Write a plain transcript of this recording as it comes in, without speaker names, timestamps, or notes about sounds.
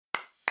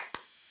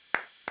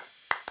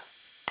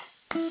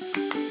Hello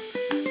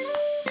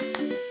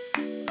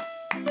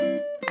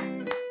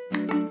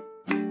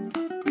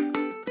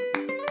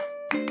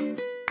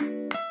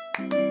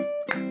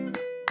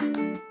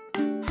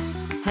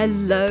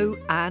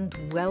and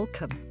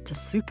welcome to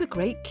Super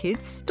Great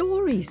Kids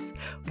Stories,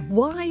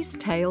 wise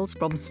tales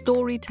from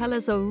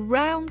storytellers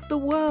around the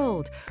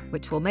world,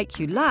 which will make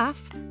you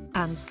laugh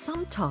and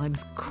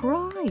sometimes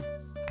cry.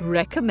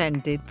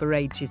 Recommended for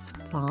ages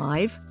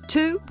 5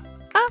 to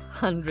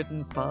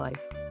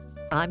 105.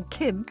 I'm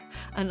Kim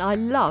and I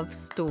love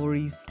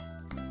stories.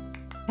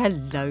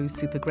 Hello,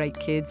 Super Great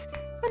Kids,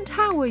 and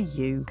how are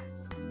you?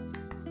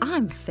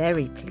 I'm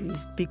very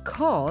pleased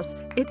because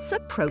it's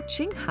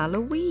approaching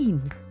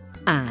Halloween.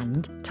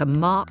 And to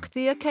mark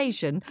the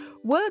occasion,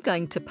 we're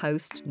going to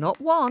post not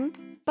 1,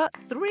 but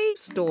 3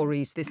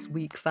 stories this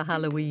week for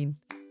Halloween.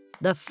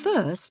 The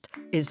first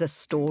is a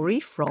story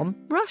from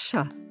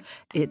Russia.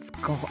 It's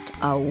got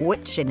a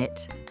witch in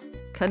it.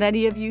 Can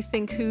any of you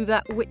think who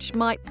that witch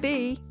might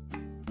be?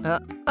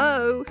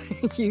 Uh-oh,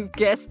 you've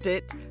guessed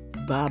it,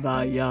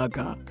 Baba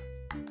Yaga.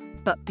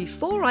 But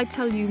before I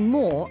tell you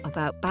more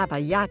about Baba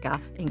Yaga,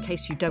 in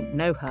case you don't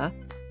know her,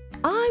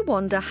 I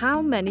wonder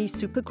how many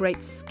super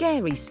great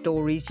scary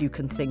stories you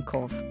can think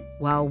of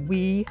while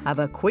we have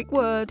a quick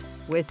word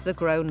with the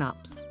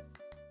grown-ups.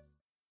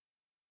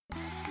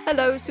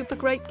 Hello, super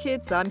great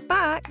kids, I'm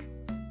back.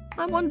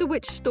 I wonder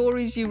which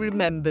stories you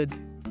remembered.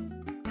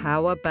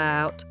 How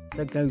about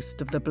the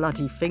ghost of the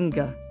bloody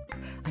finger?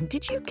 And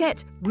did you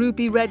get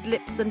ruby red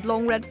lips and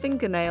long red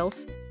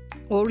fingernails?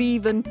 Or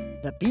even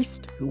the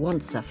beast who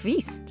wants a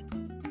feast?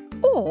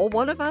 Or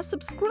one of our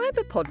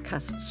subscriber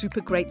podcasts' super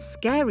great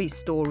scary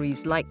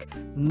stories like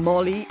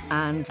Molly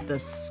and the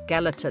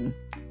Skeleton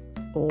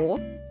or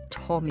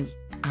Tommy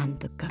and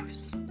the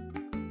Ghost.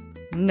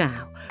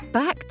 Now,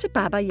 back to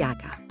Baba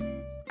Yaga.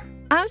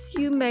 As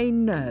you may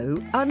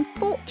know,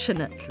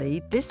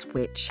 unfortunately, this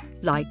witch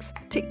likes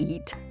to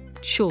eat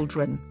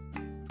children.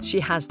 She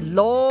has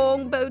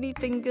long bony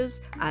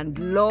fingers and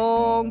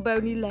long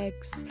bony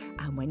legs,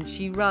 and when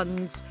she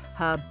runs,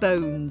 her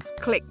bones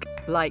click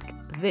like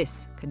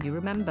this. Can you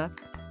remember?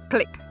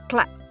 Click,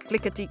 clack,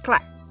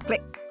 clickety-clack,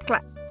 click,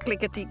 clack,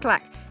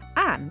 clickety-clack.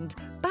 And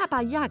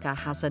Baba Yaga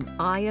has an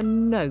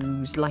iron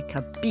nose like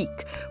a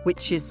beak,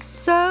 which is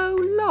so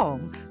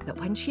long that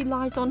when she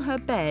lies on her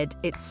bed,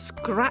 it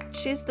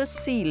scratches the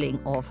ceiling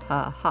of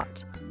her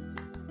hut.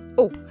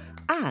 Oh,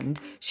 and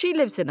she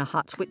lives in a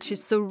hut which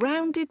is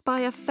surrounded by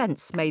a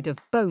fence made of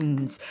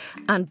bones,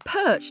 and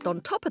perched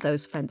on top of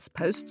those fence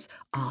posts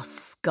are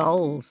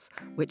skulls,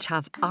 which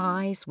have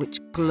eyes which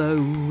glow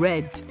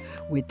red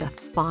with the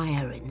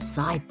fire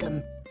inside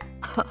them.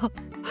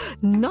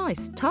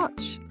 Nice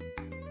touch.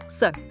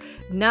 So,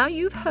 now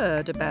you've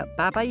heard about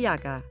Baba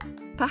Yaga,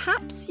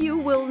 perhaps you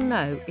will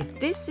know if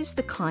this is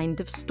the kind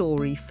of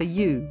story for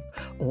you,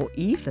 or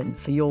even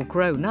for your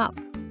grown-up.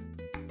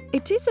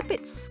 It is a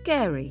bit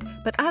scary,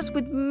 but as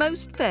with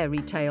most fairy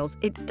tales,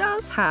 it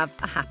does have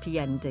a happy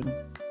ending.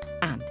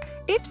 And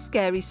if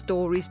scary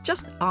stories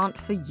just aren't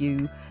for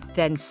you,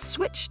 then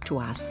switch to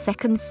our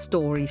second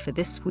story for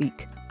this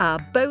week, our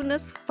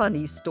bonus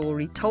funny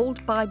story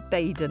told by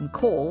Baden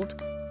called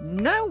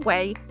No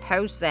Way,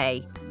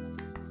 Jose.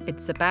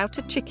 It's about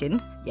a chicken,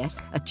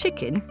 yes, a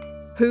chicken,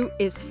 who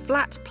is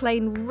flat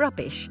plain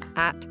rubbish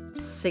at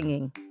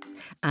singing.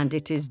 And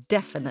it is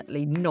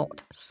definitely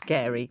not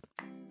scary.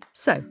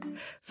 So,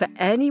 for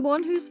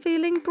anyone who's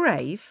feeling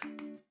brave,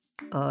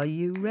 are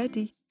you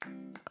ready?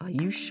 Are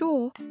you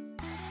sure?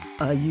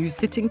 Are you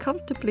sitting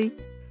comfortably?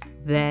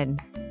 Then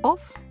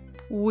off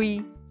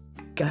we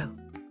go.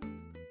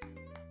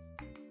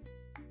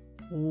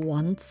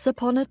 Once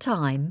upon a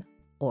time,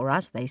 or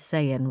as they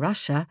say in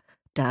Russia,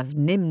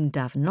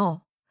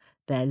 davnim-davno,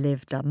 there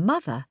lived a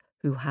mother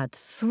who had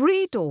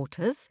 3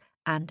 daughters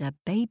and a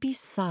baby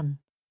son.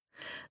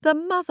 The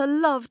mother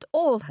loved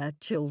all her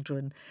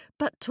children,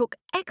 but took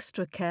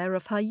extra care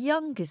of her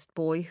youngest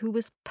boy who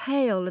was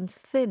pale and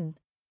thin.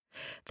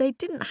 They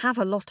didn't have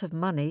a lot of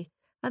money,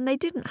 and they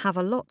didn't have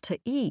a lot to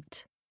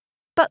eat.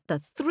 But the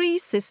 3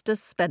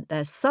 sisters spent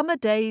their summer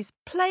days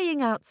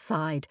playing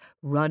outside,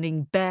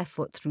 running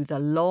barefoot through the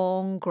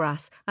long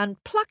grass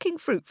and plucking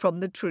fruit from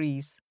the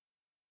trees.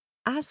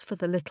 As for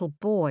the little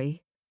boy,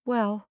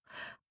 well,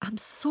 I'm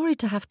sorry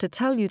to have to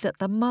tell you that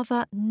the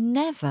mother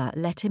never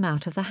let him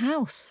out of the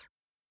house.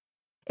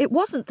 It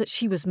wasn't that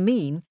she was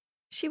mean,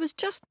 she was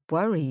just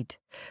worried,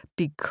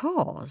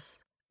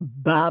 because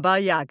Baba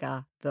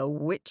Yaga, the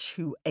witch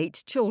who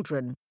ate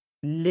children,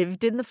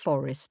 lived in the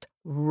forest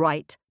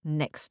right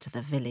next to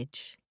the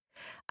village.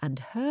 And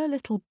her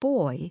little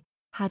boy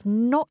had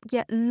not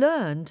yet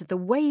learned the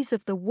ways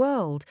of the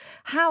world,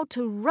 how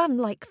to run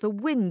like the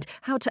wind,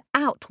 how to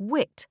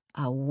outwit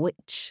a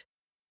witch.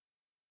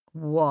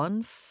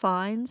 One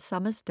fine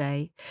summer's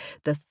day,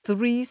 the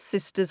 3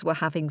 sisters were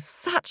having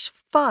such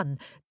fun,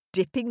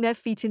 dipping their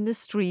feet in the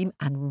stream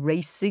and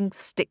racing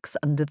sticks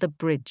under the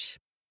bridge.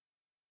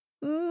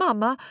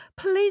 "Mama,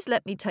 please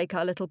let me take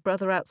our little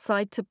brother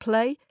outside to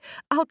play.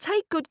 I'll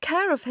take good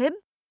care of him,"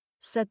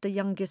 said the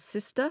youngest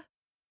sister.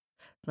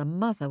 The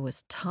mother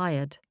was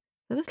tired.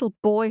 The little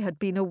boy had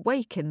been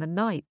awake in the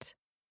night.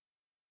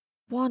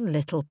 One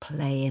little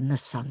play in the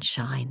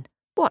sunshine.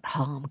 What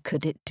harm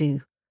could it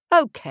do?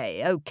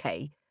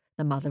 OK,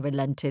 the mother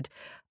relented.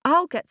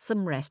 I'll get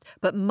some rest,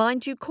 but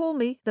mind you call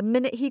me the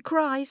minute he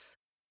cries.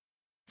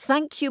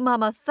 Thank you,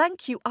 Mama,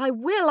 thank you. I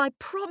will, I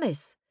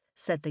promise,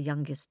 said the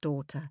youngest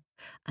daughter,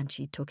 and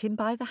she took him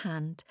by the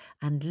hand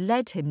and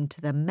led him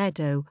to the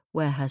meadow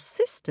where her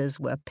sisters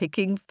were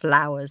picking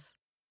flowers.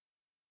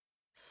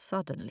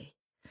 Suddenly,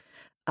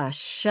 a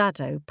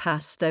shadow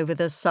passed over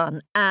the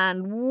sun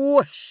and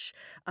whoosh!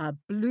 A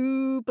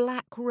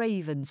blue-black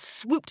raven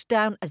swooped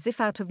down as if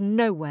out of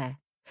nowhere.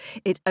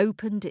 It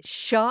opened its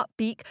sharp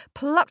beak,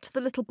 plucked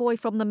the little boy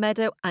from the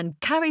meadow and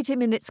carried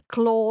him in its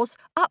claws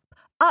up,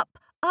 up,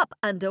 up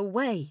and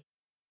away.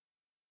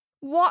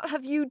 "What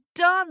have you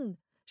done?"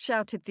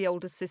 shouted the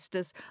older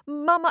sisters.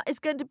 "Mama is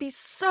going to be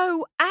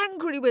so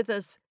angry with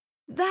us.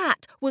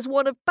 That was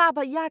one of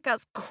Baba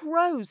Yaga's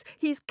crows.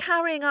 He's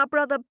carrying our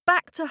brother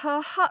back to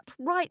her hut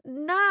right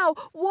now.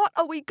 What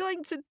are we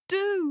going to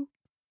do?"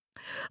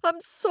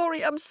 I'm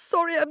sorry, I'm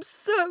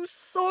so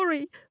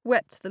sorry,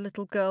 wept the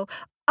little girl.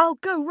 "I'll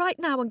go right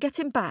now and get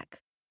him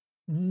back."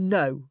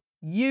 "No,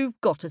 you've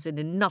got us in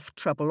enough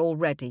trouble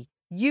already.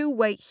 You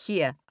wait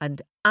here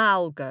and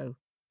I'll go,"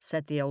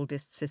 said the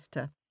oldest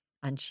sister,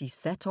 and she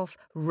set off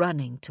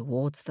running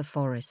towards the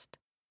forest.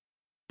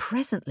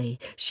 Presently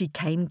she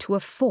came to a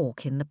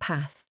fork in the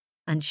path,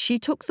 and she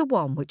took the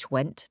one which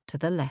went to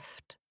the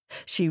left.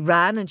 She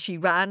ran and she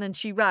ran and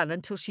she ran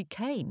until she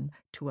came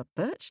to a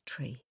birch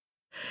tree.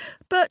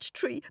 Birch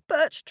tree,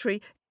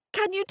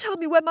 can you tell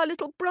me where my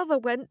little brother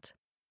went?"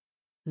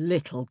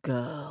 Little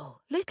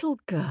girl,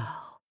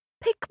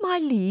 pick my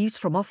leaves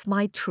from off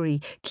my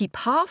tree. Keep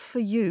half for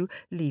you,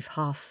 leave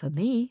half for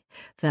me.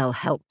 They'll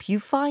help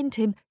you find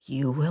him,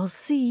 you will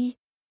see,"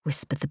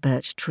 whispered the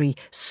birch tree,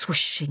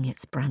 swishing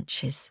its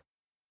branches.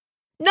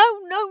 No,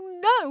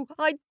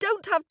 I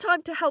don't have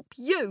time to help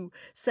you,"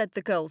 said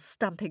the girl,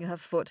 stamping her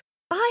foot.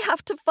 "I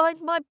have to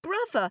find my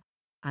brother."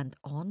 And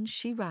on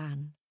she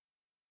ran.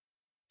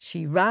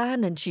 She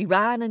ran and she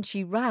ran and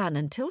she ran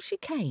until she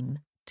came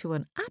to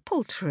an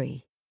apple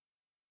tree.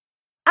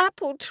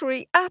 Apple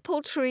tree,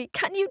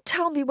 can you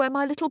tell me where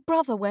my little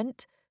brother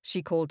went?"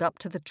 she called up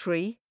to the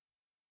tree.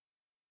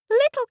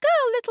 Little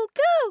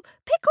girl,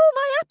 pick all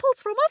my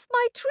apples from off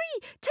my tree.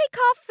 Take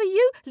half for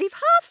you, leave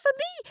half for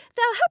me.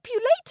 They'll help you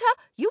later,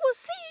 you will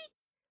see,"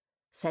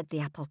 said the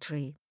apple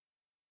tree.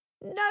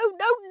 No,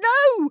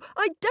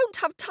 I don't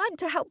have time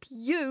to help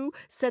you,"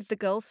 said the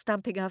girl,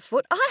 stamping her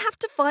foot. "I have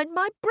to find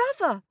my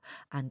brother."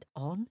 And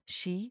on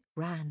she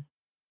ran.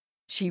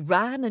 She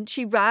ran and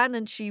she ran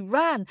and she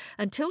ran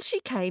until she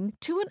came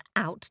to an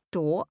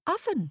outdoor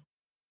oven.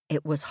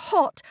 It was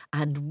hot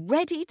and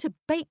ready to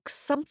bake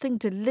something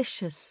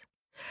delicious.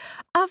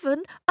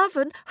 Oven,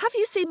 have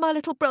you seen my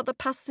little brother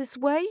pass this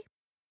way?"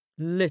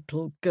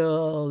 Little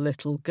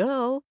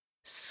girl,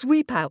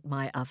 sweep out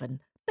my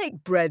oven.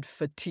 Make bread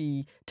for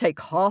tea. Take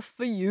half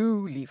for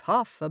you, leave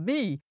half for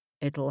me.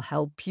 It'll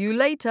help you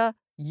later,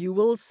 you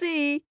will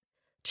see,"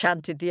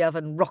 chanted the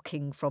oven,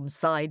 rocking from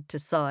side to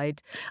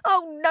side.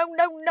 Oh,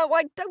 no,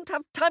 I don't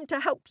have time to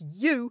help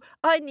you.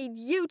 I need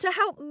you to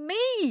help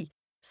me,"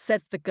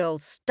 said the girl,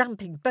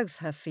 stamping both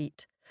her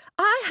feet.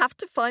 "I have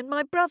to find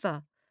my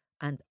brother."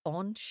 And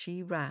on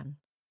she ran.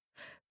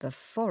 The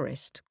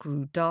forest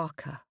grew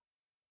darker.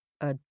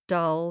 A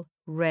dull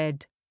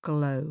red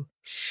glow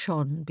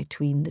shone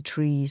between the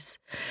trees,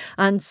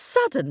 and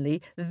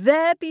suddenly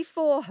there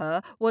before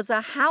her was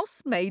a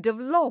house made of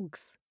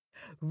logs.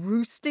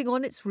 Roosting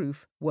on its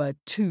roof were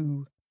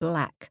 2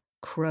 black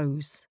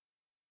crows,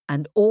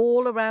 and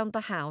all around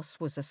the house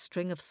was a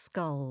string of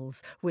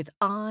skulls with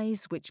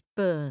eyes which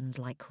burned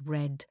like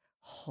red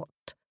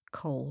hot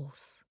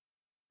coals.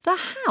 The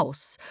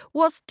house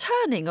was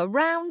turning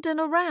around and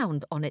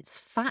around on its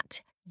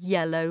fat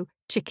yellow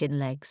chicken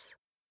legs.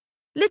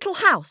 Little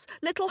house,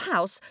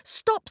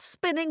 stop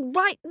spinning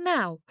right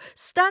now.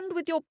 Stand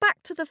with your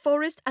back to the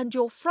forest and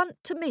your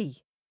front to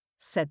me,"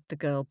 said the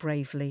girl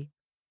bravely.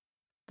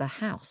 The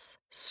house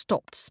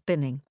stopped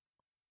spinning.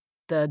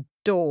 The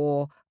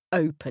door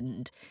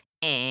opened.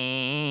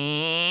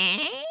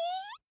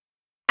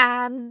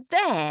 And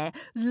there,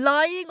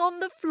 lying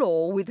on the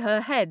floor with her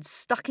head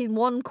stuck in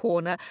one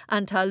corner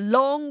and her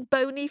long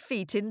bony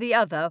feet in the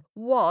other,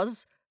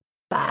 was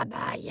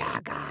Baba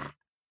Yaga.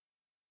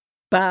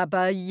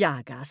 Baba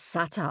Yaga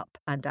sat up,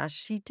 and as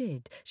she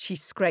did, she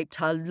scraped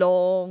her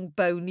long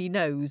bony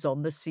nose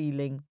on the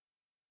ceiling.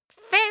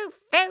 "Foo,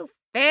 foo,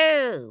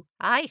 foo!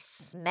 I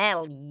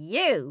smell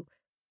you,"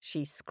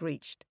 she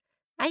screeched.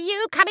 "Are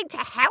you coming to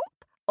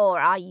help, or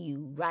are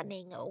you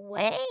running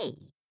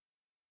away?"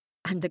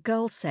 And the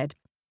girl said,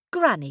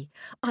 "Granny,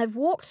 I've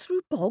walked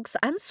through bogs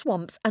and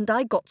swamps and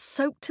I got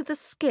soaked to the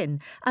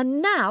skin,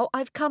 and now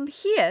I've come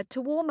here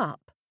to warm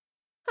up."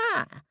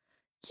 "Ah,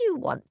 you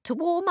want to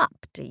warm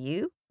up, do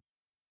you?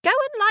 Go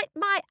and light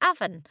my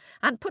oven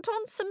and put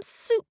on some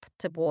soup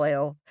to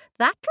boil.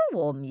 That'll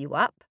warm you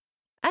up.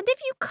 And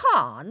if you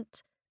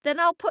can't, Then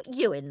I'll put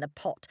you in the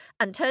pot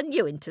and turn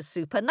you into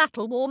soup, and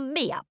that'll warm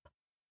me up."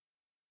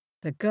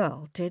 The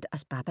girl did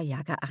as Baba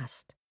Yaga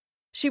asked.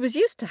 She was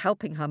used to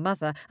helping her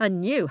mother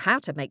and knew how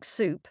to make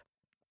soup.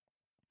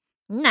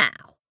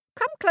 "Now,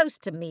 come close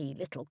to me,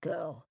 little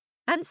girl,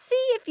 and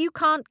see if you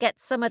can't get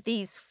some of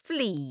these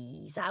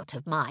fleas out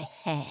of my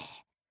hair,"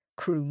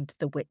 crooned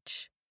the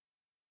witch.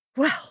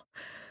 Well,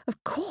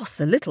 of course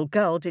the little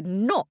girl did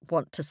not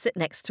want to sit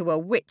next to a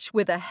witch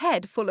with a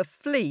head full of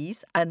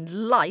fleas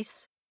and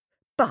lice.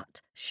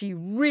 But she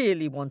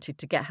really wanted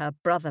to get her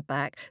brother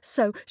back,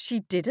 so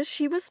she did as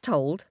she was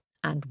told,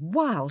 and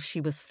while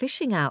she was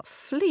fishing out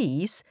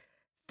fleas,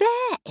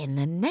 there in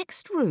the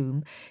next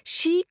room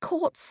she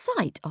caught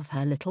sight of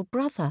her little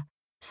brother,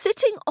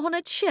 sitting on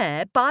a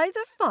chair by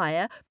the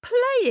fire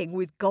playing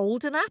with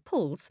golden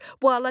apples,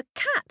 while a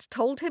cat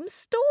told him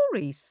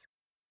stories.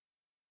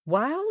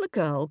 While the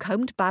girl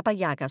combed Baba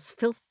Yaga's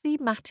filthy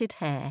matted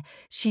hair,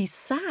 she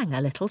sang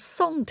a little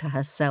song to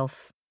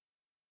herself.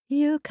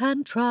 "You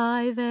can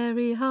try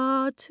very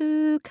hard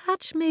to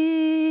catch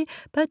me,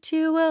 but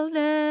you will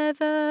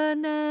never,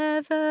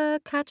 never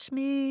catch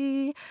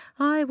me.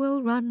 I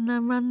will run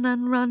and run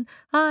and run,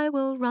 I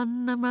will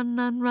run and run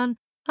and run,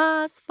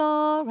 as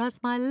far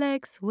as my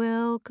legs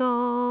will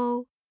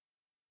go."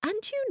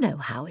 And you know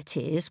how it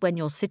is when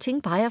you're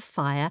sitting by a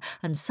fire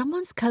and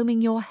someone's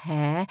combing your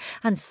hair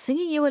and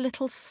singing you a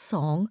little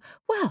song.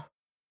 Well,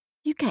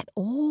 you get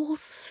all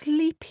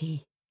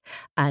sleepy.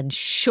 And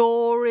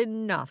sure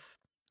enough,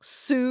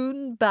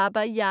 soon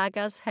Baba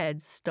Yaga's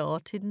head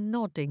started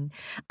nodding,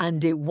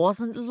 and it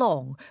wasn't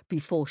long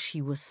before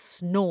she was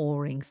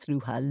snoring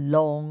through her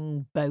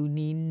long,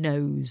 bony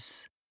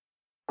nose.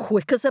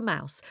 Quick as a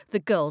mouse, the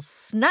girl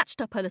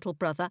snatched up her little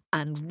brother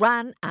and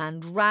ran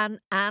and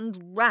ran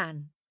and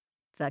ran.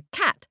 The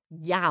cat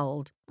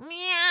yowled,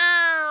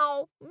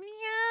 "Meow,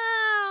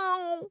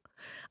 meow,"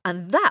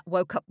 and that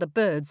woke up the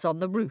birds on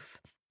the roof.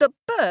 The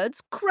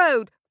birds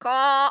crowed,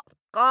 "Caw,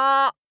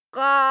 caw,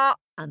 caw,"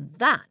 and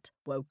that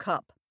woke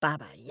up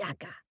Baba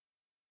Yaga.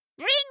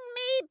 "Bring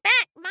me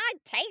back my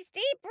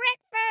tasty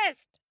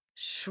breakfast,"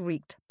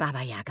 shrieked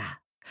Baba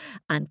Yaga.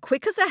 And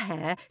quick as a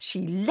hare,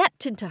 she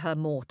leapt into her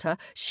mortar,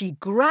 she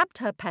grabbed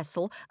her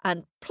pestle,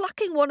 and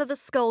plucking one of the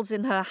skulls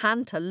in her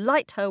hand to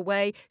light her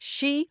way,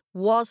 she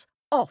was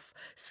off,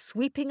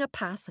 sweeping a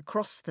path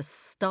across the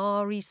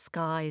starry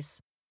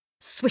skies.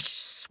 Swish,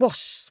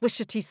 swash,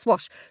 swishety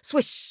swash,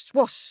 swish,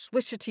 swash,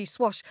 swishety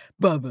swash,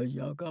 Baba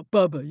Yaga,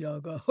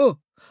 huh,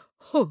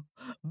 huh,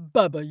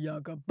 Baba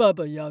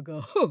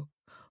Yaga, huh,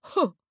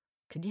 huh.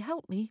 Can you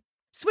help me?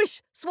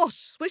 Swish,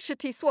 swash,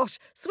 swishety swash,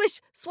 swish,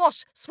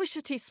 swash,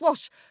 swishety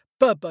swash,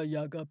 Baba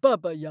Yaga,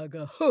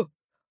 huh,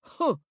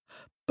 huh,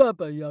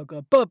 Baba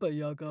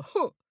Yaga,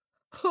 huh,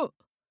 huh.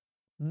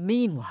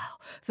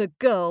 Meanwhile, the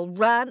girl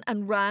ran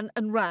and ran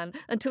and ran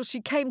until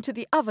she came to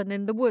the oven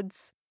in the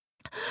woods.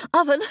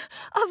 "Oven,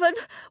 oven,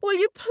 will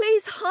you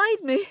please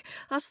hide me?"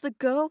 asked the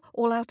girl,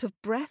 all out of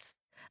breath.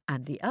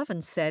 And the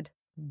oven said,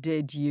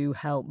 "Did you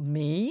help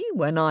me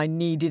when I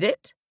needed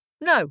it?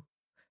 No.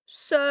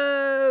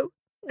 So,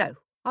 no,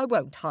 I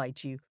won't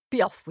hide you.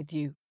 Be off with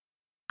you."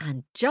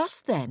 And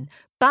just then,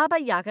 Baba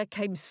Yaga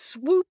came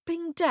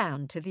swooping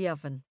down to the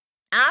oven.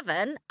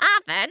 "Oven,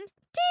 oven,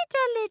 did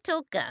a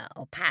little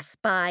girl pass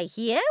by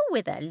here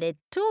with a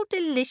little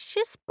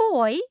delicious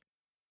boy?"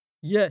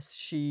 Yes,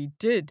 she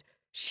did.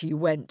 She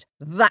went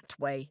that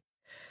way.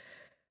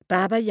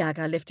 Baba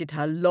Yaga lifted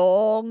her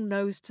long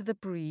nose to the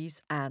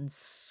breeze and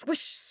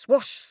swish,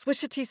 swash,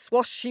 swishety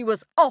swash, she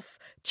was off,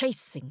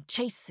 chasing,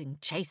 chasing,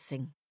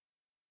 chasing.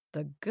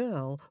 The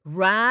girl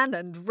ran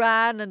and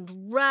ran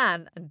and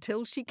ran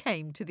until she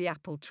came to the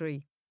apple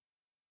tree.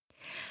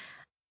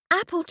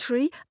 Apple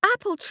tree,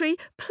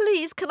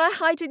 please can I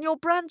hide in your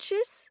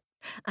branches?"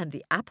 And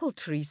the apple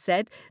tree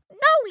said,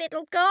 "No,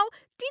 little girl,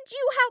 did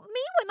you help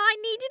me when I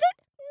needed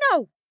it?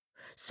 No.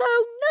 So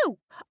no,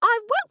 I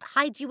won't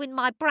hide you in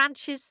my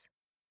branches."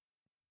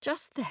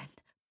 Just then,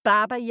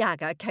 Baba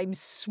Yaga came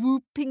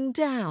swooping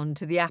down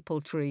to the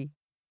apple tree.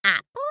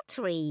 "Apple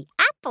tree,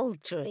 apple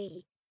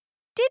tree,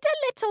 did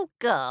a little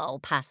girl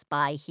pass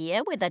by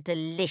here with a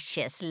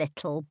delicious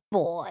little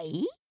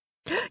boy?"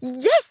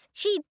 "Yes,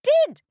 she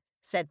did,"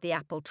 said the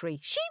apple tree.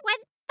 "She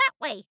went that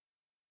way."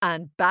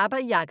 And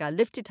Baba Yaga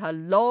lifted her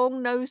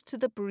long nose to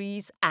the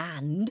breeze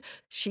and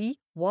she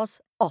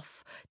was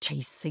off,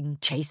 chasing,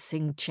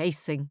 chasing,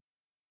 chasing.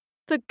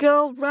 The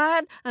girl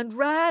ran and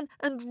ran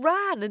and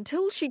ran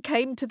until she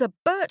came to the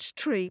birch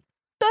tree.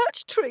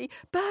 "Birch tree,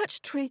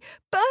 birch tree,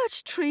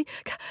 birch tree,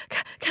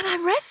 can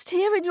I rest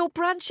here in your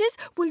branches?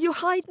 Will you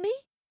hide me?"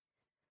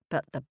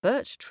 But the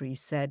birch tree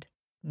said,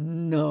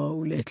 "No,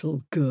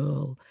 little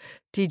girl.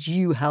 Did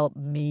you help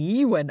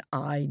me when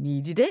I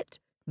needed it?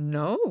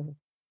 No.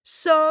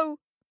 So,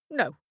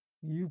 no,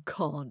 you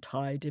can't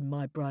hide in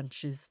my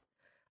branches."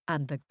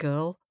 And the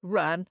girl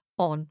ran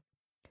on.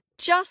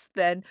 Just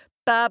then,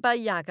 Baba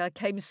Yaga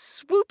came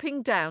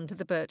swooping down to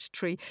the birch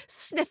tree,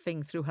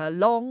 sniffing through her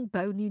long,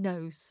 bony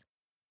nose.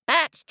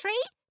 Birch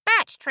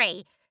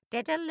tree,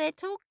 Did a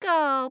little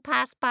girl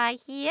pass by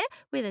here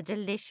with a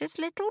delicious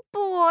little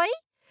boy?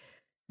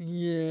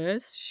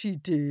 Yes, she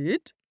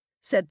did,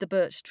 said the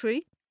birch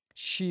tree.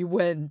 She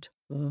went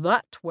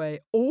that way.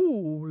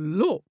 Oh,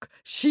 look,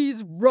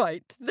 she's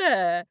right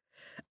there.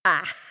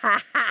 Ah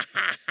ha ha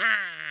ha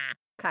ha!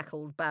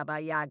 Cackled Baba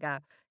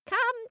Yaga. Come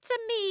to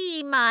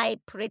me, my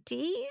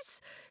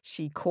pretties,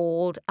 She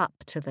called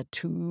up to the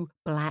two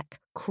black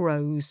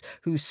crows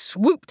who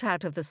swooped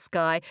out of the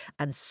sky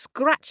and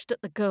scratched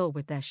at the girl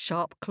with their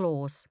sharp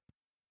claws.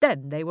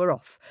 Then they were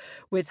off,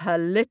 with her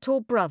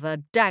little brother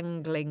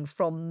dangling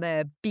from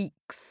their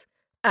beaks.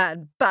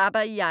 And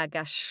Baba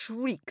Yaga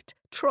shrieked,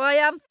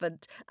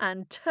 triumphant,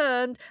 and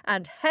turned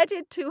and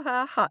headed to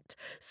her hut,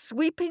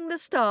 sweeping the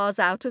stars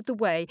out of the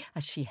way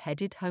as she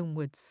headed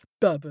homewards.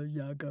 Baba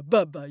Yaga,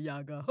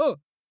 huh,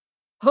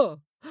 huh.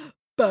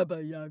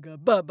 Baba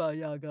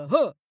Yaga,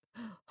 huh,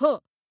 huh.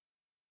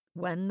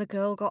 When the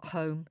girl got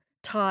home,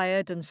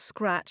 tired and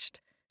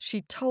scratched,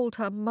 she told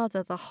her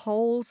mother the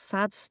whole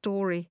sad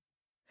story.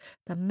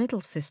 The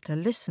middle sister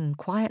listened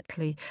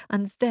quietly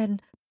and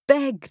then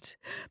begged,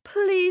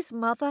 "Please,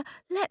 Mother,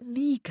 let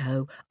me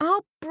go.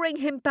 I'll bring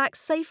him back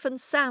safe and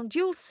sound,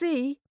 you'll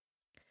see."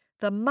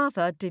 The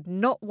mother did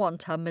not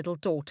want her middle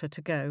daughter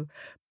to go,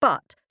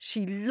 but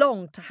she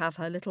longed to have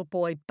her little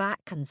boy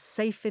back and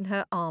safe in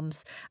her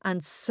arms,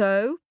 and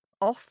so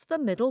off the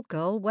middle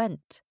girl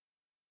went.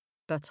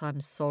 But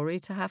I'm sorry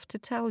to have to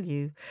tell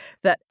you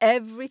that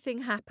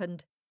everything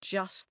happened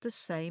just the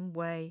same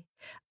way.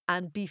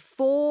 And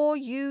before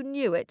you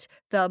knew it,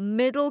 the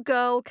middle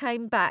girl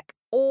came back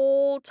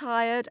all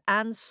tired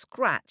and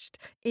scratched,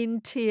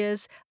 in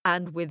tears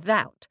and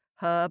without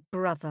her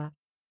brother.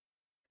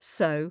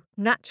 So,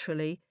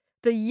 naturally,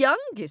 the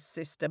youngest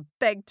sister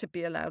begged to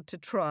be allowed to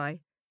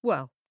try.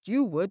 Well,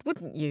 you would,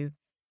 wouldn't you?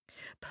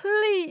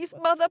 "Please,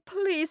 Mother,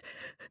 please.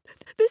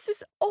 This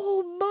is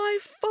all my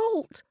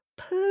fault.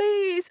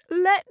 Please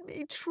let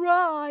me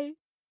try."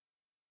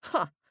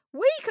 Huh,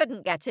 we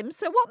couldn't get him,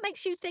 so what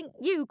makes you think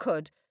you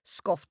could?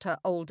 Scoffed her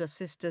older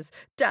sisters,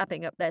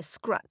 dabbing up their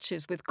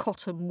scratches with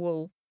cotton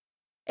wool.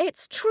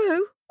 "It's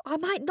true, I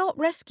might not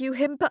rescue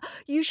him, but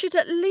you should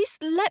at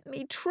least let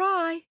me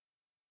try."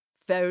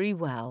 "Very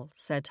well,"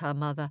 said her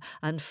mother,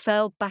 and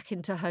fell back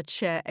into her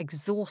chair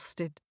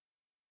exhausted.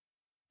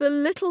 The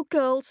little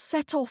girl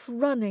set off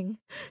running.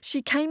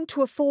 She came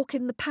to a fork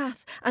in the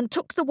path and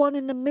took the one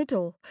in the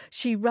middle.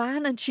 She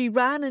ran and she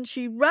ran and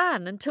she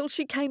ran until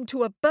she came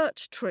to a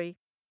birch tree.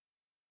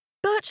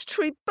 Birch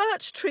tree,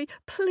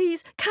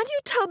 please, can you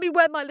tell me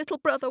where my little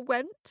brother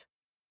went?"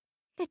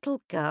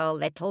 Little girl,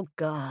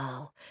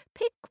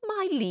 pick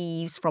my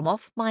leaves from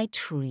off my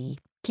tree.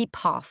 Keep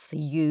half for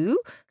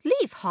you,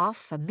 leave half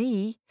for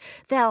me.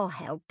 They'll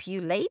help you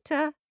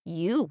later,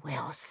 you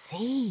will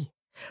see,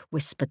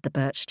 whispered the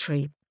birch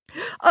tree.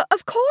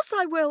 Of course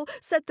I will,"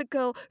 said the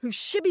girl, who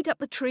shimmied up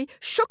the tree,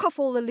 shook off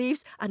all the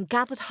leaves, and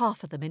gathered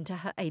half of them into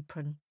her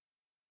apron.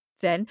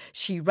 Then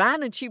she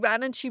ran and she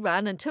ran and she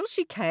ran until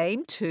she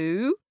came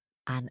to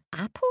an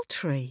apple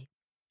tree.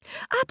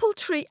 Apple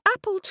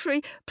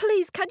tree,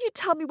 please, can you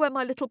tell me where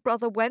my little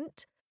brother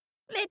went?"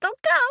 Little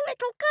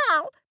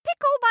girl,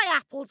 pick all my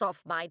apples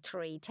off my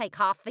tree. Take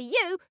half for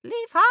you,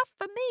 leave half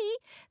for me.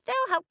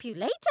 They'll help you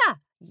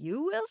later,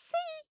 you will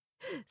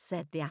see,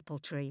 said the apple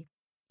tree.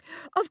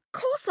 "Of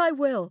course I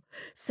will,"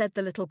 said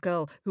the little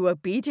girl, who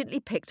obediently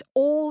picked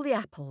all the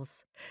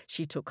apples.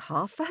 She took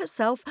half for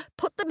herself,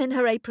 put them in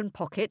her apron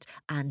pocket,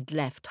 and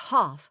left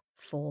half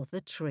for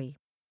the tree.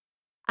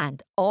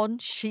 And on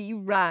she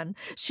ran.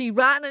 She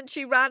ran and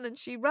she ran and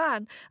she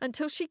ran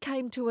until she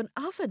came to an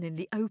oven in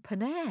the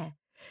open air.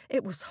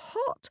 It was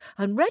hot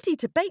and ready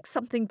to bake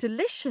something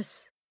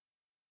delicious.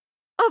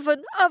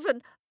 Oven,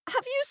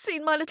 have you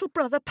seen my little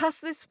brother pass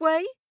this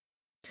way?"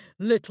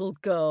 Little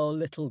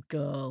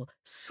girl,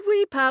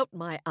 sweep out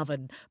my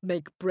oven,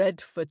 make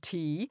bread for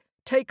tea.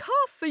 Take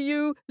half for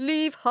you,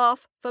 leave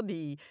half for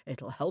me.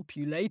 It'll help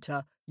you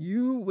later,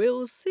 you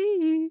will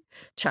see,"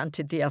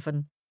 chanted the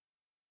oven.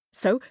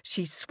 So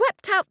she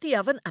swept out the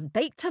oven and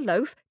baked a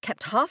loaf,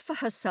 kept half for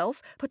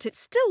herself, put it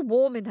still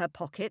warm in her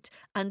pocket,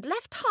 and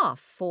left half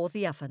for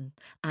the oven.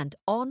 And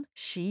on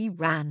she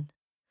ran.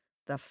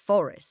 The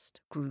forest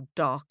grew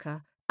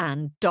darker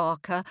and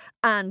darker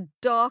and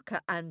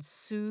darker, and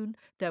soon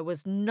there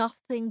was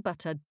nothing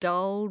but a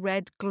dull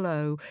red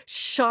glow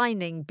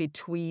shining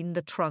between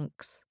the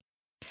trunks.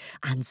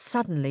 And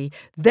suddenly,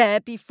 there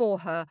before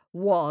her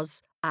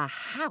was a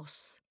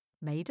house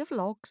made of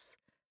logs,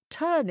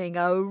 turning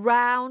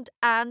around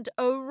and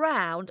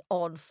around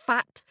on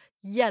fat,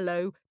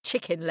 yellow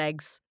chicken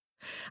legs.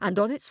 And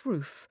on its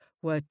roof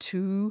were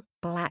two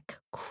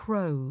black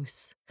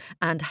crows,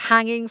 and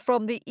hanging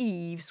from the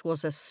eaves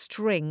was a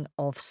string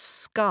of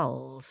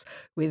skulls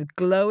with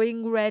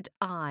glowing red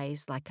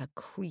eyes like a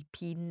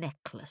creepy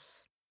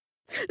necklace.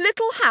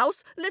 Little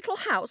house,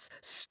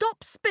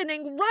 stop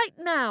spinning right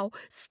now.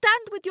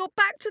 Stand with your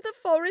back to the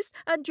forest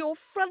and your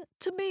front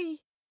to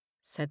me,"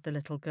 said the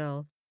little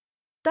girl.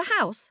 The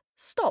house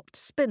stopped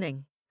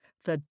spinning.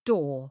 The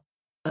door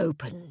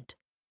opened.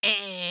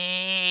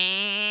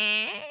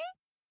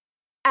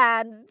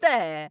 And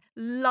there,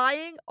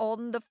 lying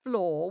on the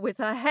floor with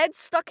her head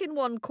stuck in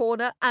one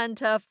corner and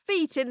her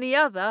feet in the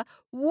other,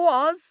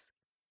 was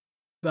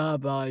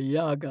Baba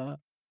Yaga.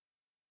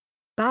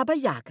 Baba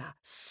Yaga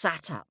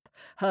sat up,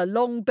 her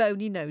long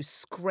bony nose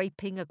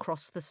scraping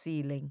across the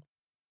ceiling.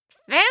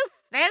 Foo,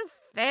 foo,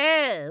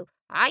 foo!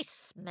 I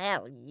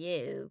smell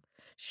you,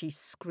 she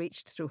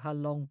screeched through her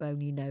long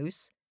bony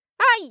nose.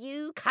 Are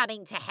you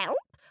coming to help,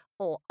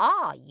 or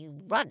are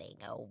you running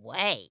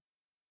away?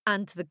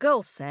 And the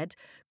girl said,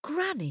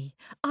 Granny,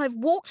 I've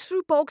walked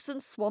through bogs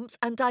and swamps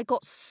and I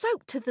got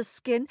soaked to the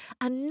skin,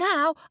 and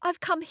now I've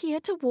come here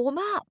to warm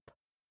up.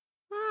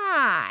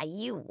 Ah,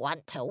 you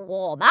want to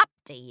warm up,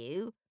 do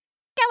you?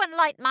 Go and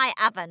light my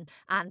oven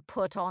and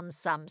put on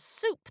some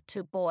soup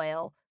to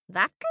boil.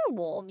 That'll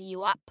warm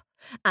you up.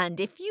 And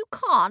if you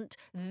can't,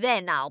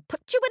 then I'll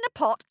put you in a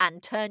pot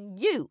and turn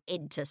you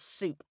into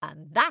soup,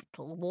 and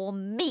that'll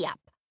warm me up.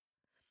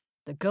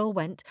 The girl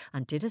went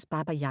and did as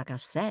Baba Yaga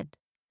said.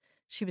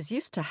 She was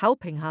used to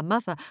helping her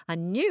mother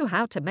and knew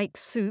how to make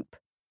soup.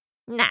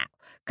 Now,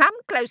 come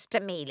close to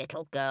me,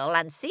 little girl,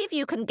 and see if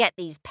you can get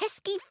these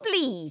pesky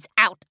fleas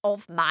out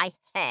of my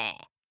hair.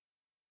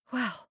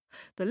 Well,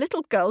 the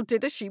little girl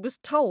did as she was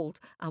told,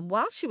 and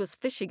while she was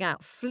fishing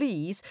out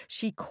fleas,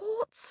 she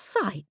caught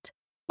sight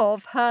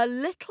of her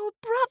little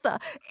brother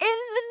in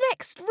the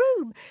next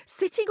room,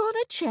 sitting on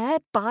a chair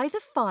by the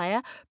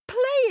fire,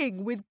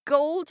 playing with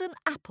golden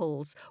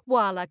apples,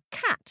 while a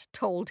cat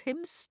told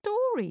him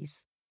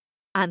stories.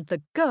 And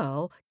the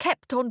girl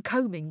kept on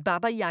combing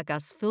Baba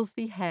Yaga's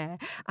filthy hair,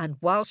 and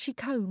while she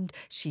combed,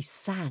 she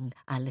sang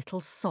a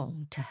little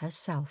song to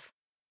herself.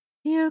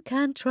 You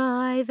can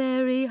try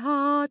very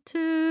hard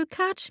to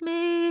catch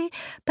me,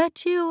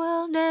 but you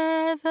will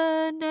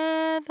never,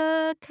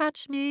 never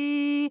catch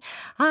me.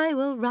 I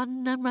will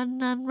run and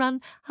run and run,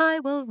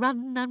 I will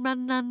run and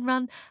run and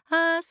run,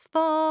 as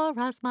far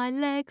as my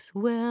legs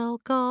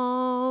will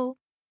go.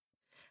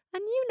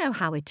 And you know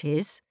how it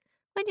is.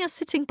 When you're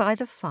sitting by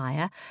the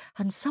fire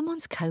and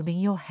someone's combing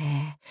your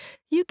hair,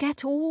 you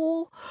get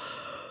all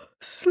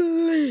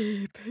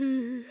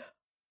sleepy.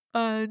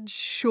 And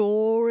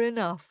sure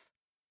enough,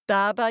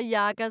 Baba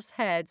Yaga's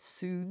head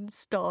soon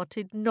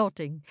started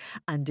nodding,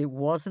 and it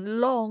wasn't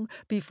long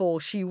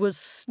before she was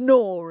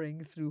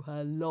snoring through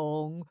her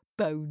long,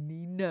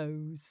 bony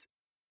nose.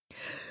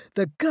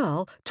 The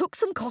girl took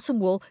some cotton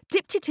wool,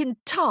 dipped it in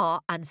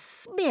tar and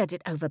smeared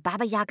it over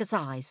Baba Yaga's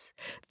eyes.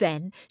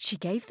 Then she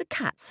gave the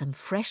cat some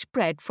fresh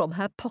bread from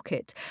her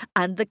pocket,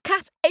 and the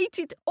cat ate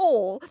it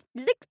all,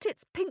 licked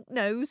its pink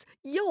nose,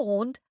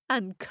 yawned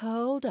and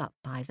curled up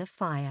by the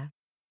fire.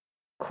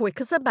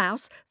 Quick as a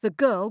mouse, the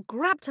girl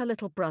grabbed her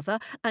little brother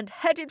and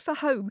headed for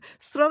home,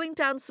 throwing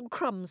down some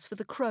crumbs for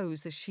the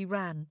crows as she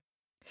ran.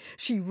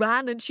 She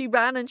ran and she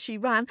ran and she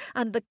ran,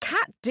 and the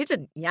cat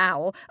didn't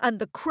yowl and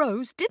the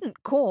crows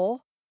didn't caw.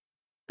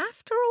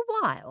 After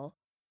a while,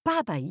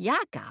 Baba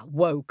Yaga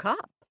woke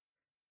up.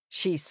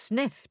 She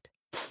sniffed.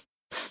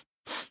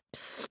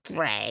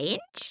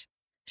 Strange.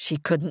 She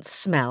couldn't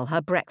smell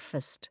her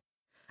breakfast,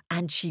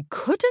 and she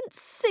couldn't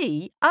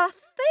see a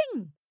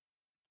thing.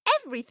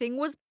 Everything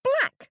was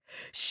black.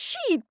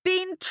 She'd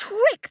been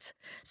tricked.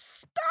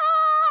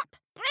 Stop!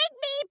 Bring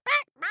me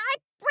back my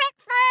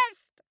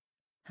breakfast!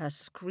 Her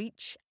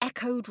screech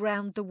echoed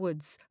round the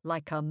woods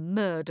like a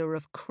murder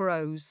of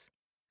crows.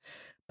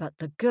 But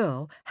the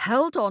girl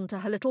held on to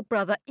her little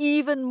brother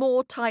even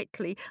more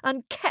tightly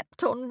and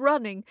kept on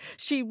running.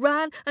 She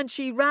ran and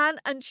she ran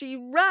and she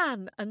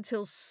ran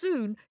until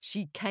soon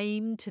she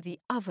came to the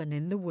oven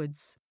in the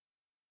woods.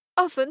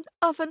 Oven,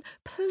 oven,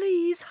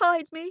 please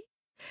hide me.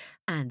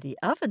 And the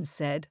oven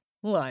said,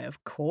 why,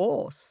 of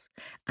course.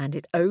 And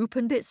it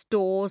opened its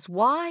doors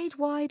wide,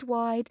 wide,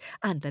 wide,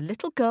 and the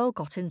little girl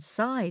got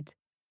inside.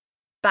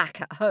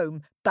 Back at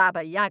home,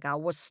 Baba Yaga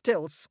was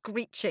still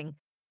screeching.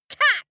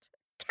 Cat!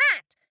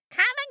 Cat!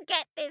 Come and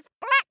get this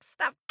black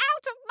stuff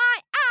out of my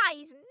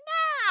eyes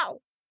now!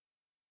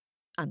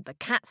 And the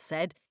cat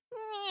said,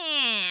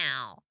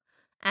 Meow.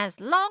 As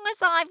long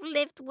as I've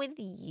lived with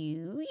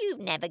you, you've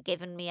never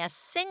given me a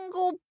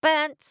single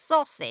burnt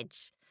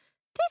sausage.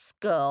 This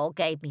girl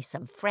gave me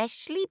some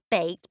freshly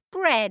baked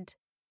bread.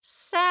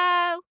 So,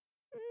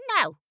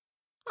 no,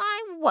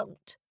 I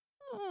won't.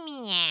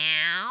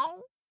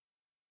 Meow.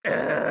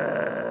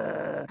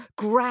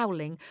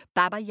 Growling,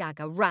 Baba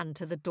Yaga ran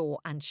to the door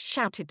and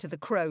shouted to the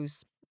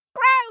crows.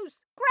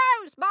 Crows,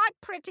 crows, my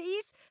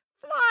pretties,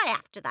 fly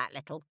after that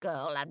little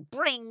girl and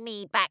bring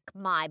me back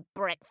my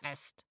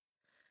breakfast.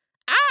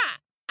 Ah,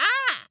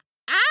 ah,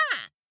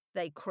 ah,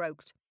 they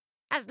croaked.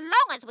 As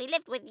long as we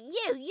lived with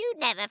you, you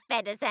never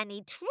fed us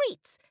any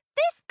treats.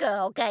 This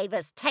girl gave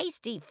us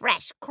tasty,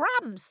 fresh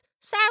crumbs.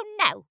 So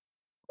no,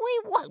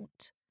 we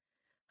won't.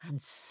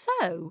 And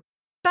so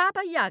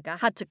Baba Yaga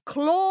had to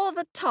claw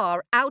the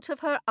tar out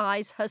of her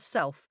eyes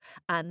herself,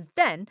 and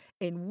then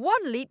in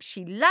one leap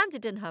she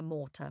landed in her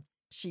mortar.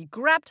 She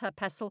grabbed her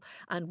pestle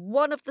and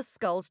one of the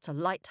skulls to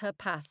light her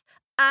path,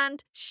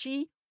 and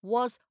she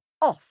was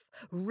off,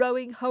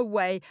 rowing her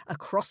way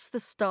across the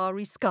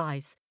starry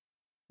skies.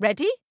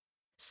 Ready?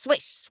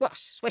 Swish,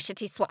 swash,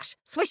 swishity swash,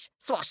 swish,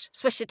 swash,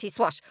 swishity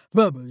swash.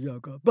 Baba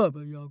Yaga,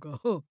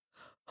 huh,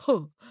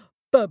 huh.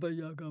 Baba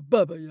Yaga,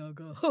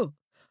 huh,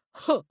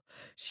 huh.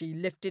 She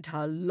lifted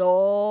her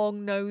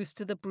long nose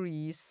to the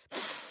breeze.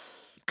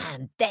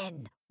 And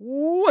then,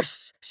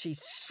 Whoosh! She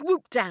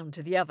swooped down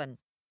to the oven.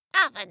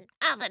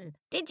 Oven,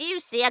 did you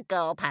see a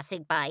girl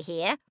passing by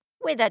here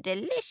with a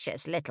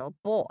delicious little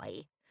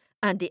boy?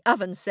 And the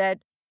oven said,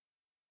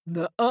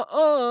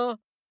 Nuh-uh,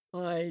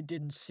 I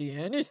didn't see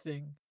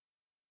anything.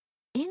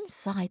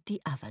 Inside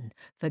the oven,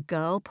 the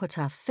girl put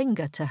her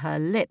finger to her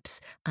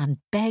lips and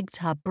begged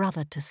her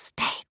brother to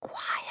stay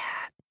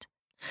quiet.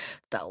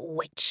 The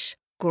witch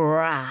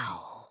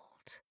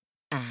growled,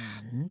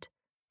 and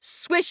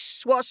swish,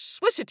 swash,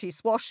 swishity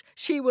swash,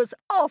 she was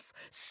off,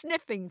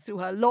 sniffing through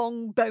her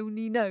long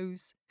bony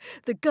nose.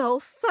 The girl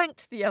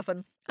thanked the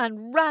oven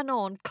and ran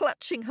on,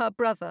 clutching her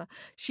brother.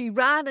 She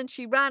ran and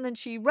she ran and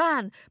she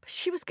ran, but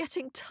she was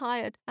getting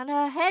tired and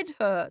her head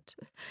hurt.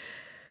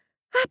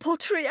 Apple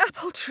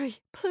tree,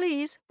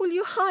 please, will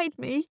you hide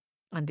me?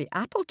 And the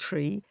apple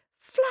tree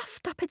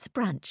fluffed up its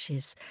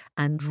branches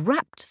and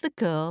wrapped the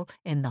girl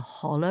in the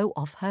hollow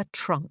of her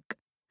trunk.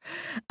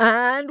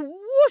 And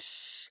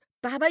whoosh!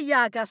 Baba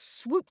Yaga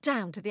swooped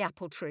down to the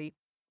apple tree.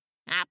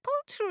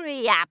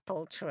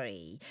 Apple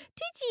tree,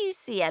 did you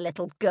see a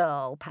little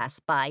girl pass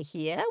by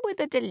here with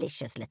a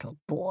delicious little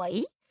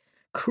boy?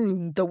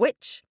 Crooned the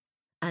witch.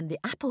 And the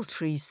apple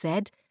tree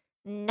said,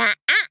 Nope.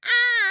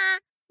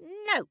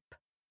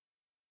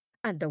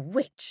 And the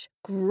witch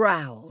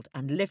growled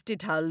and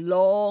lifted her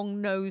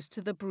long nose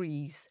to the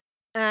breeze.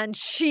 And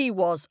she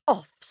was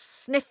off,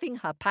 sniffing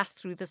her path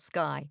through the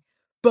sky.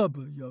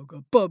 Baba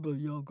Yaga,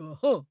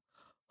 huh,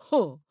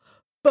 huh.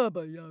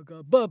 Baba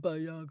Yaga,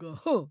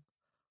 huh,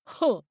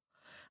 huh.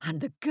 And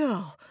the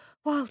girl,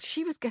 well,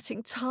 she was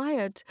getting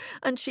tired,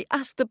 and she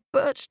asked the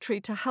birch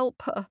tree to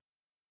help her.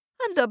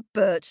 And the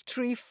birch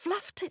tree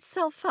fluffed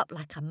itself up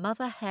like a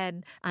mother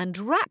hen and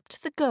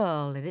wrapped the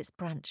girl in its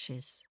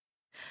branches.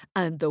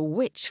 And the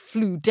witch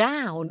flew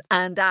down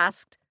and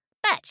asked,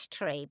 Birch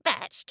tree,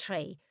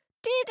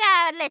 did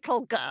a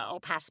little girl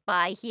pass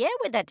by here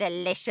with a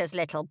delicious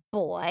little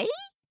boy?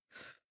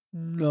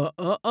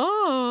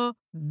 Nuh-uh,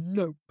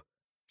 nope,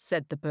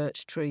 said the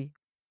birch tree.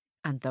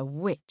 And the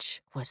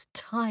witch was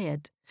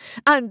tired,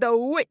 and the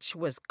witch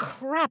was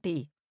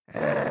crabby.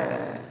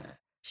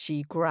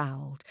 She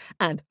growled,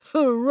 and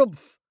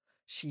harumph,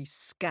 she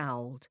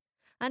scowled.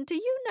 And do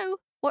you know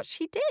what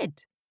she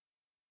did?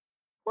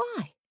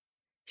 Why,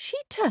 she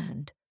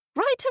turned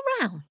right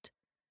around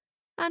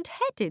and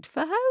headed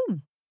for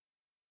home,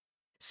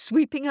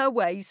 sweeping her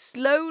way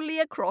slowly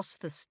across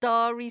the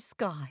starry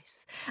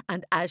skies.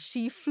 And as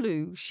she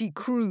flew, she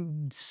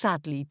crooned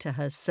sadly to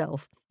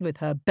herself, with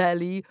her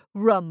belly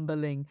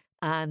rumbling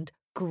and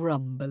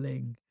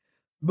grumbling.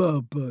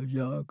 Baba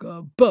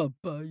Yaga,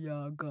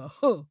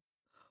 huh,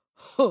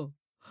 huh.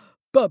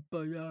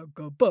 Baba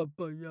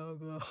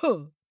Yaga,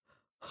 huh,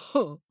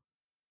 huh.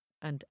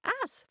 And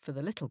as for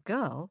the little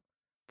girl,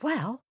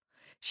 well,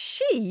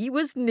 she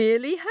was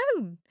nearly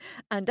home,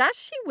 and as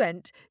she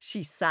went,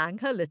 she sang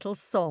her little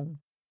song.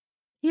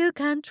 You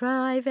can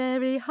try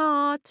very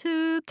hard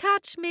to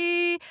catch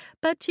me,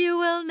 but you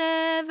will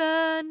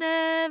never,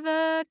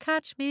 never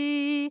catch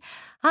me.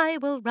 I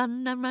will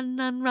run and run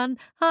and run,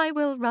 I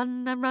will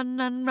run and run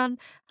and run,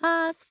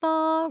 as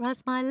far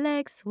as my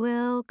legs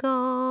will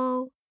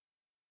go.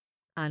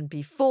 And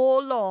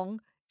before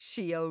long,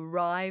 she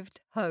arrived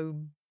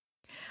home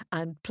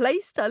and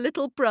placed her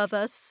little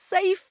brother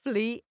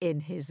safely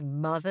in his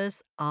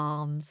mother's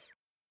arms.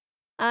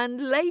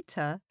 And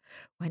later,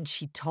 when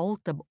she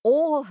told them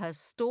all her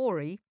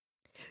story,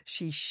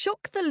 she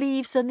shook the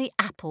leaves and the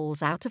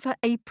apples out of her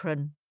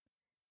apron.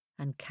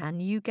 And can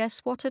you guess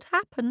what had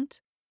happened?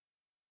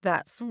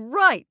 That's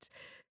right!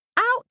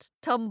 Out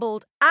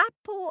tumbled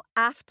apple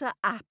after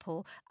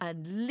apple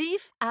and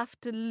leaf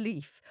after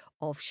leaf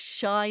of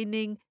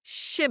shining,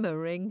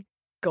 shimmering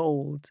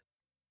gold.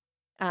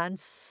 And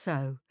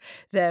so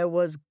there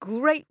was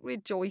great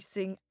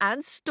rejoicing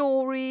and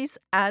stories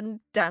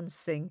and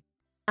dancing.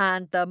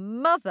 And the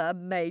mother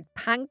made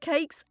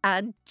pancakes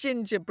and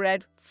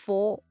gingerbread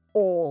for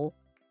all.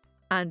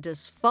 And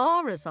as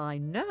far as I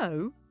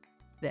know,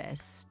 they're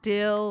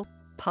still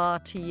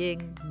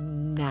partying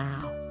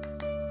now.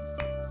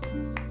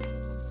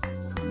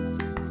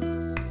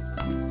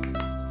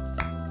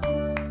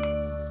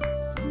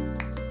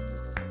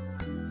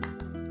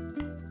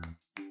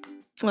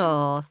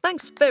 Oh,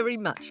 thanks very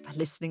much for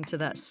listening to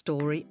that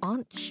story.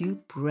 Aren't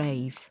you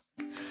brave?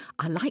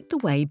 I like the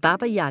way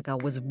Baba Yaga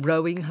was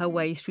rowing her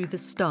way through the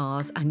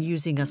stars and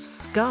using a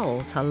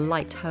skull to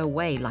light her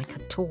way like a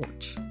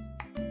torch.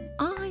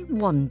 I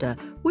wonder,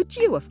 would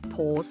you have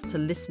paused to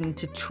listen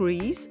to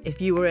trees if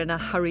you were in a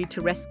hurry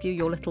to rescue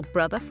your little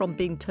brother from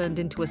being turned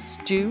into a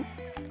stew?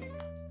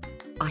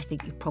 I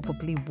think you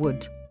probably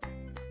would.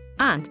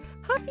 And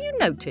have you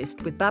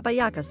noticed with Baba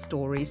Yaga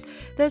stories,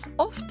 there's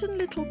often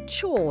little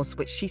chores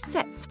which she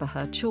sets for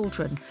her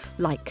children,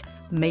 like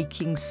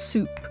making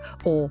soup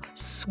or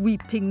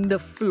sweeping the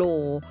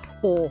floor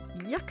or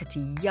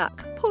yuckety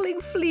yuck,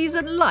 pulling fleas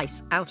and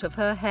lice out of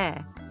her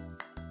hair.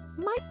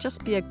 Might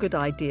just be a good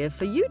idea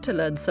for you to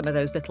learn some of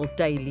those little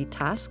daily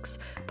tasks,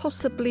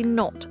 possibly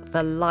not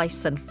the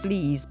lice and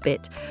fleas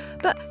bit,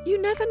 but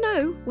you never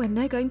know when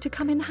they're going to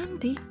come in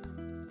handy.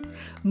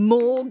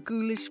 More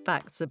ghoulish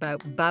facts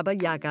about Baba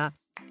Yaga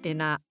in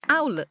our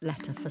Owlet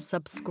letter for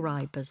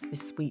subscribers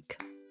this week.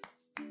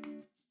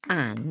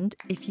 And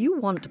if you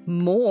want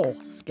more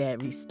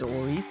scary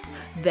stories,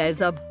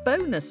 there's a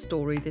bonus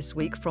story this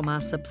week from our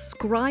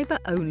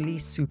subscriber-only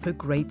Super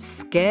Great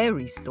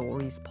Scary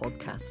Stories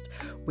podcast,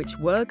 which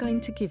we're going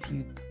to give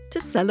you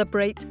to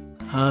celebrate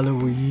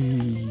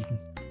Halloween.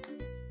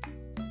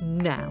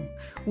 Now,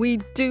 we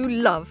do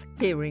love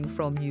hearing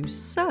from you,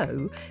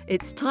 so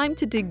it's time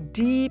to dig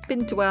deep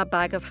into our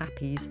bag of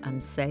happies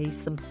and say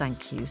some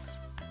thank yous.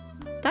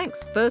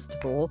 Thanks, first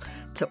of all,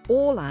 to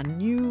all our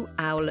new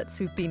owlets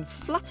who've been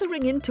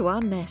fluttering into our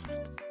nest.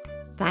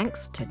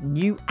 Thanks to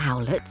new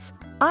owlets,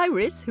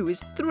 Iris, who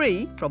is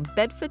 3 from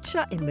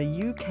Bedfordshire in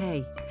the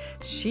UK.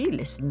 She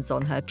listens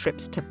on her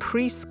trips to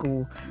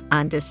preschool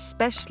and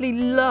especially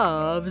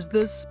loves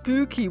the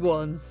spooky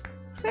ones.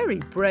 Very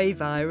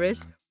brave,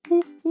 Iris.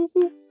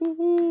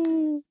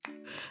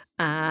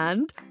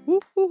 And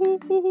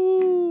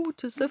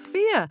to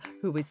Sophia,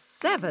 who is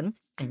 7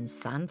 in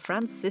San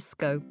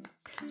Francisco.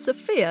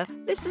 Sophia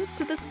listens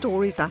to the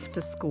stories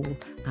after school,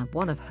 and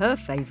one of her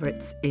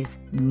favourites is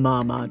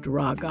Mama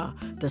Draga,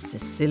 the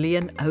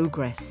Sicilian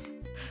ogress.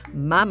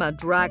 Mama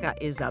Draga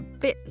is a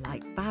bit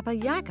like Baba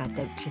Yaga,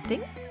 don't you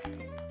think?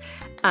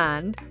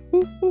 And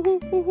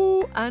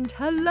and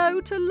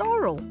hello to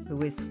Laurel,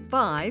 who is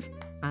 5,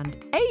 and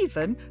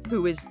Avon,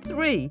 who is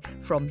 3,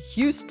 from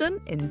Houston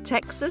in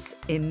Texas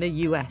in the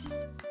US.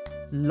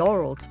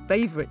 Laurel's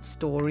favourite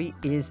story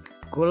is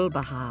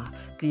Gulbahar,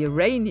 the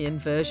Iranian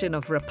version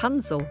of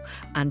Rapunzel,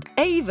 and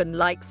Avon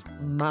likes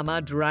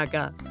Mama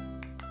Draga.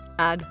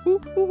 And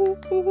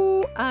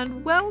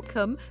and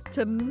welcome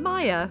to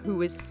Maya,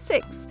 who is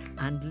 6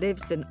 and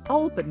lives in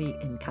Albany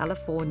in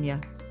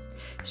California.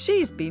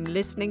 She's been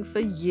listening for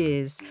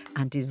years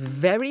and is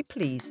very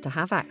pleased to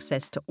have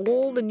access to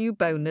all the new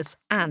bonus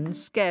and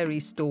scary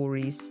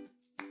stories.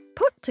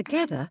 Put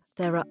together,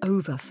 there are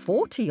over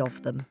 40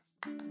 of them.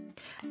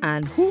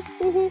 And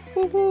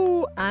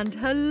and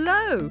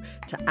hello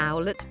to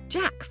Owlet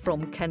Jack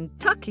from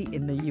Kentucky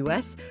in the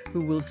US,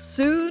 who will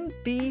soon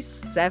be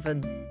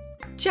 7.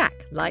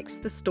 Jack likes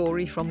the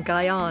story from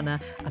Guyana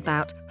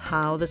about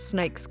how the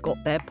snakes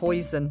got their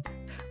poison.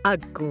 A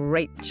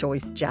great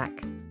choice,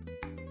 Jack.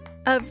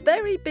 A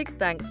very big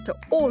thanks to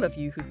all of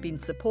you who've been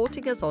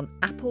supporting us on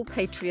Apple,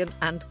 Patreon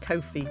and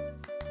Ko-fi.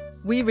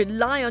 We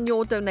rely on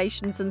your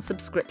donations and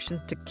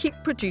subscriptions to keep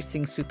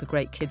producing Super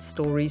Great Kids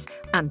stories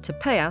and to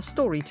pay our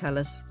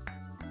storytellers.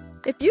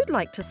 If you'd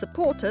like to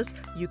support us,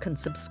 you can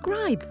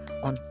subscribe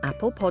on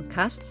Apple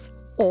Podcasts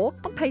or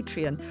on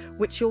Patreon,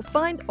 which you'll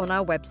find on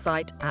our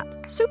website at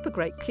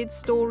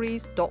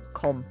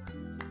supergreatkidsstories.com.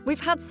 We've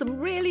had some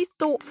really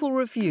thoughtful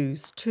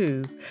reviews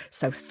too,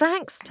 so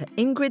thanks to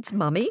Ingrid's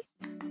mummy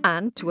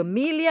and to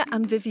Amelia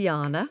and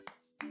Viviana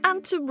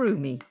and to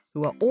Rumi,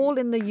 who are all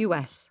in the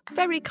US.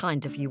 Very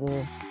kind of you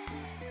all.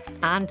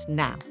 And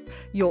now,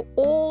 you're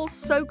all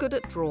so good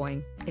at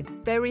drawing, it's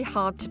very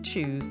hard to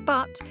choose,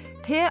 but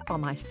here are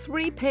my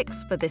 3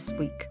 picks for this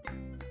week.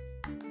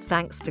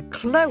 Thanks to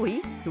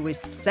Chloe, who is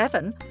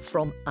 7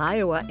 from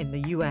Iowa in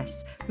the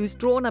US, who's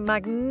drawn a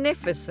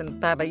magnificent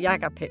Baba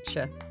Yaga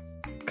picture.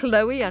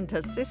 Chloe and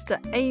her sister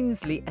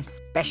Ainsley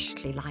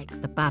especially like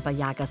the Baba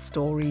Yaga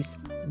stories.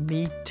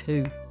 Me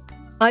too.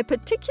 I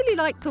particularly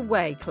like the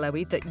way,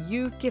 Chloe, that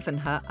you've given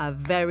her a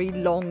very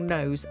long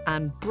nose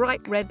and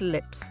bright red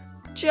lips.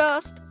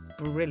 Just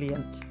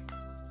brilliant.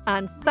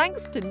 And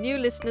thanks to new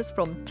listeners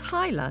from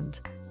Thailand,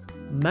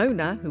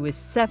 Mona, who is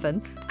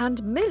 7,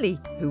 and Millie,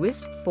 who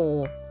is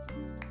 4.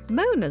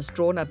 Mona's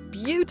drawn a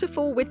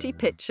beautiful witty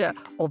picture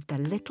of the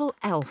little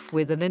elf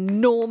with an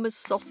enormous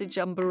sausage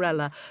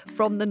umbrella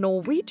from the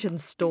Norwegian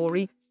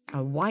story,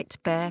 A White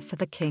Bear for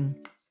the King.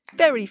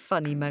 Very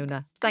funny,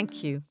 Mona.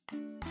 Thank you.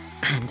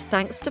 And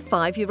thanks to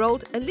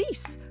 5-year-old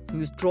Elise,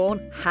 who's drawn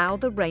How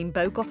the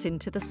Rainbow Got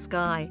into the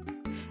Sky.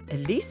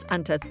 Elise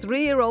and her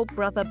 3-year-old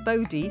brother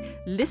Bodhi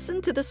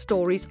listen to the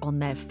stories on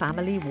their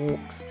family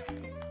walks.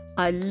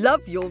 I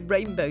love your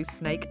rainbow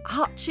snake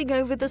arching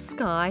over the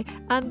sky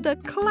and the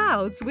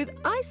clouds with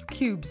ice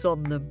cubes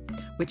on them,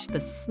 which the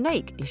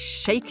snake is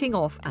shaking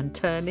off and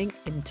turning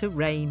into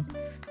rain.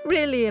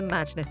 Really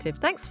imaginative.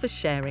 Thanks for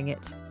sharing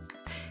it.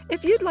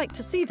 If you'd like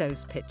to see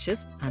those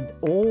pictures and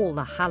all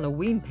the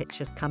Halloween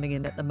pictures coming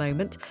in at the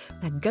moment,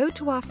 then go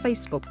to our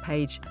Facebook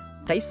page,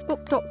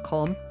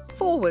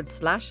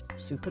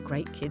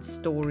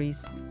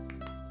 facebook.com/supergreatkidsstories.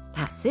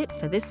 That's it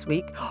for this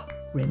week.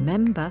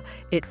 Remember,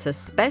 it's a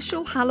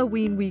special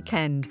Halloween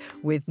weekend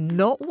with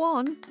not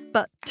 1,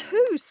 but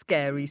 2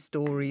 scary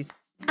stories.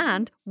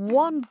 and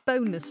one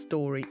bonus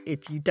story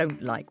if you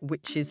don't like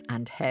witches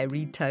and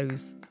hairy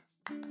toes.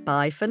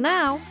 Bye for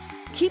now.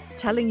 Keep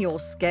telling your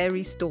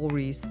scary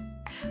stories.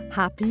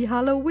 Happy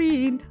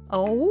Halloween!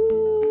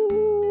 Oh!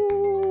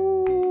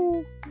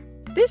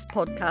 This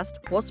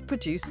podcast was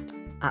produced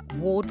at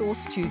Wardour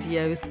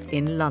Studios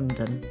in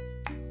London.